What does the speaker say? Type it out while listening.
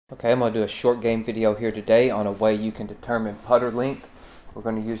Okay, I'm going to do a short game video here today on a way you can determine putter length. We're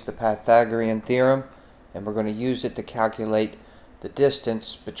going to use the Pythagorean Theorem, and we're going to use it to calculate the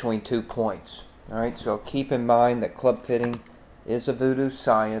distance between 2 points. Alright, so keep in mind that club fitting is a voodoo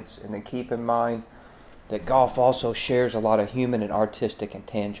science, and then keep in mind that golf also shares a lot of human and artistic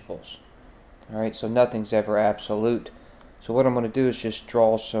intangibles. Alright, so nothing's ever absolute. So what I'm going to do is just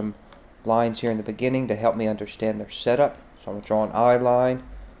draw some lines here in the beginning to help me understand their setup. So I'm going to draw an eye line,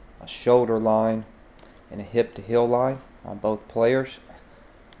 a shoulder line, and a hip to heel line on both players.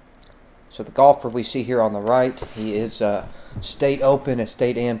 So the golfer we see here on the right, he is a state open, a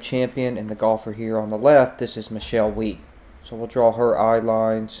state am champion, and the golfer here on the left, this is Michelle Wee. So we'll draw her eye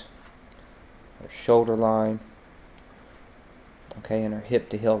lines, her shoulder line, okay, and her hip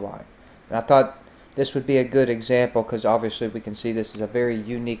to heel line. And I thought this would be a good example because obviously we can see this is a very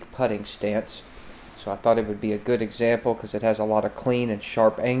unique putting stance. So I thought it would be a good example because it has a lot of clean and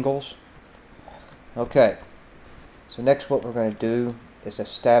sharp angles. Okay, so next what we're going to do is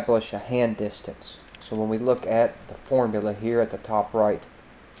establish a hand distance. So when we look at the formula here at the top right,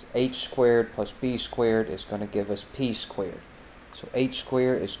 it's h squared plus b squared is going to give us p squared. So h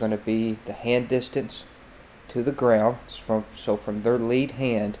squared is going to be the hand distance to the ground. So from their lead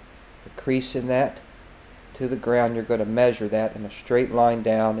hand, the crease in that to the ground, you're going to measure that in a straight line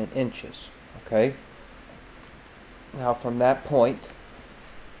down in inches. Okay. Now from that point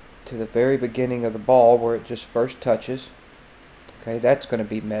to the very beginning of the ball where it just first touches, okay, that's going to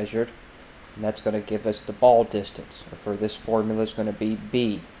be measured, and that's going to give us the ball distance. Or for this formula is going to be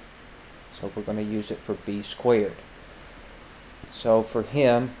b. So we're going to use it for b squared. So for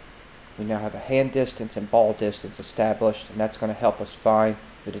him, we now have a hand distance and ball distance established, and that's going to help us find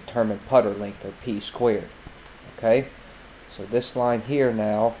the determined putter length, or p squared. Okay, so this line here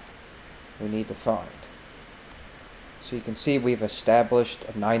now we need to find. So you can see we've established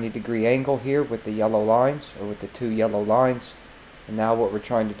a 90-degree angle here with the yellow lines, or with the two yellow lines. And now what we're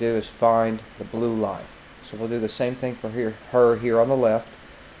trying to do is find the blue line. So we'll do the same thing for her here on the left.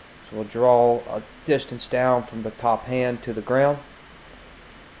 So we'll draw a distance down from the top hand to the ground.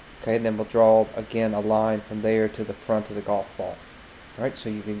 Okay, and then we'll draw again a line from there to the front of the golf ball. Alright, so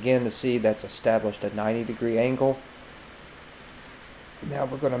you can begin to see that's established a 90-degree angle. Now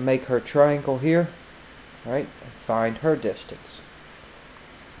we're going to make her triangle here. Alright, and find her distance.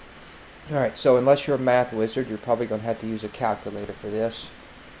 Alright, so unless you're a math wizard, you're probably going to have to use a calculator for this.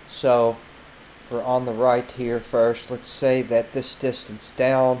 So, for on the right here first, let's say that this distance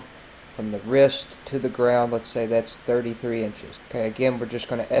down from the wrist to the ground, let's say that's 33 inches. Okay, again, we're just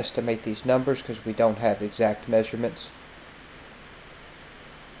going to estimate these numbers because we don't have exact measurements.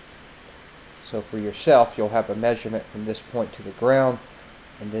 So for yourself, you'll have a measurement from this point to the ground.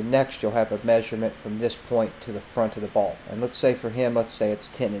 And then next you'll have a measurement from this point to the front of the ball. And let's say for him, let's say it's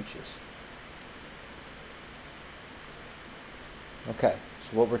 10 inches. Okay,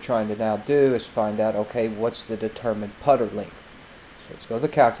 so what we're trying to now do is find out, okay, what's the determined putter length? So let's go to the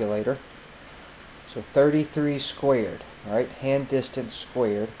calculator. So 33 squared, alright, hand distance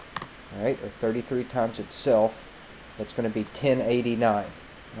squared, alright, or 33 times itself, that's going to be 1089,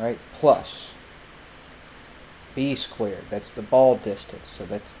 alright, plus b squared, that's the ball distance, so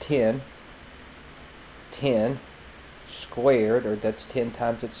that's 10 squared, or that's 10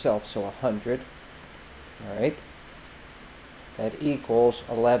 times itself, so 100. Alright, that equals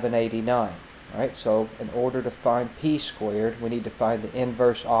 1189. Alright, so in order to find p squared, we need to find the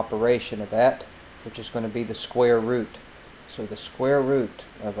inverse operation of that, which is going to be the square root. So the square root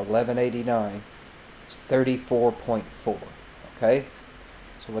of 1189 is 34.4. Okay,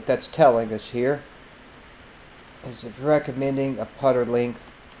 so what that's telling us here is it's recommending a putter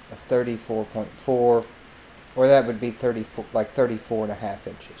length of 34.4, or that would be 34, like 34.5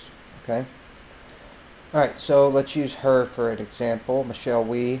 inches. Okay. Alright, so let's use her for an example, Michelle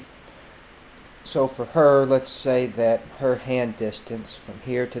Wee. So for her, let's say that her hand distance from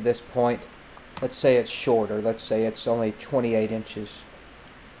here to this point, let's say it's shorter. Let's say it's only 28 inches.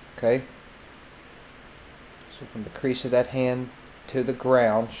 Okay. So from the crease of that hand to the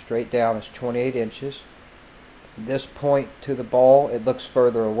ground, straight down, is 28 inches. This point to the ball, it looks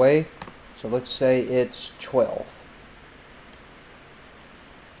further away, so let's say it's 12.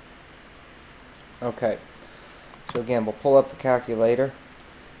 Okay, so again, we'll pull up the calculator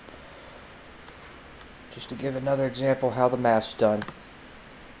just to give another example how the math's done.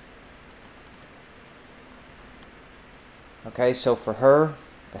 Okay, so for her,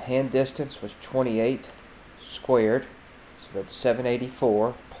 the hand distance was 28 squared, so that's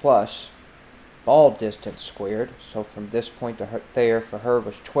 784, plus ball distance squared, so from this point to there for her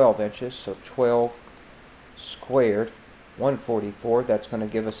was 12 inches, so 12 squared 144. That's going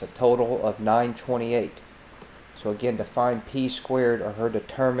to give us a total of 928. So again, to find p squared, or her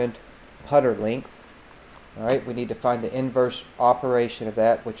determined putter length, alright, we need to find the inverse operation of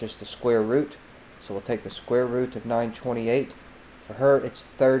that, which is the square root. So we'll take the square root of 928. For her, it's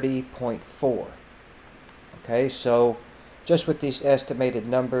 30.4. Okay, so just with these estimated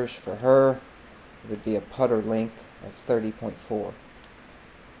numbers for her, it would be a putter length of 30.4.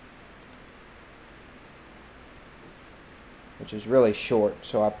 Which is really short,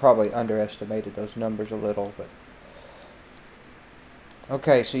 so I probably underestimated those numbers a little, but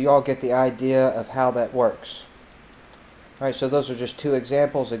okay, so you all get the idea of how that works. Alright, so those are just two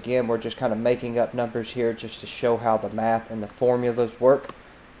examples. Again, we're just kind of making up numbers here just to show how the math and the formulas work.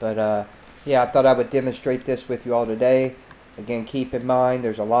 But yeah, I thought I would demonstrate this with you all today. Again, keep in mind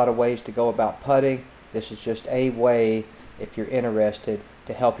there's a lot of ways to go about putting. This is just a way, if you're interested,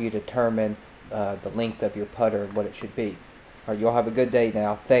 to help you determine the length of your putter and what it should be. Alright, you all have a good day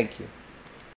now. Thank you.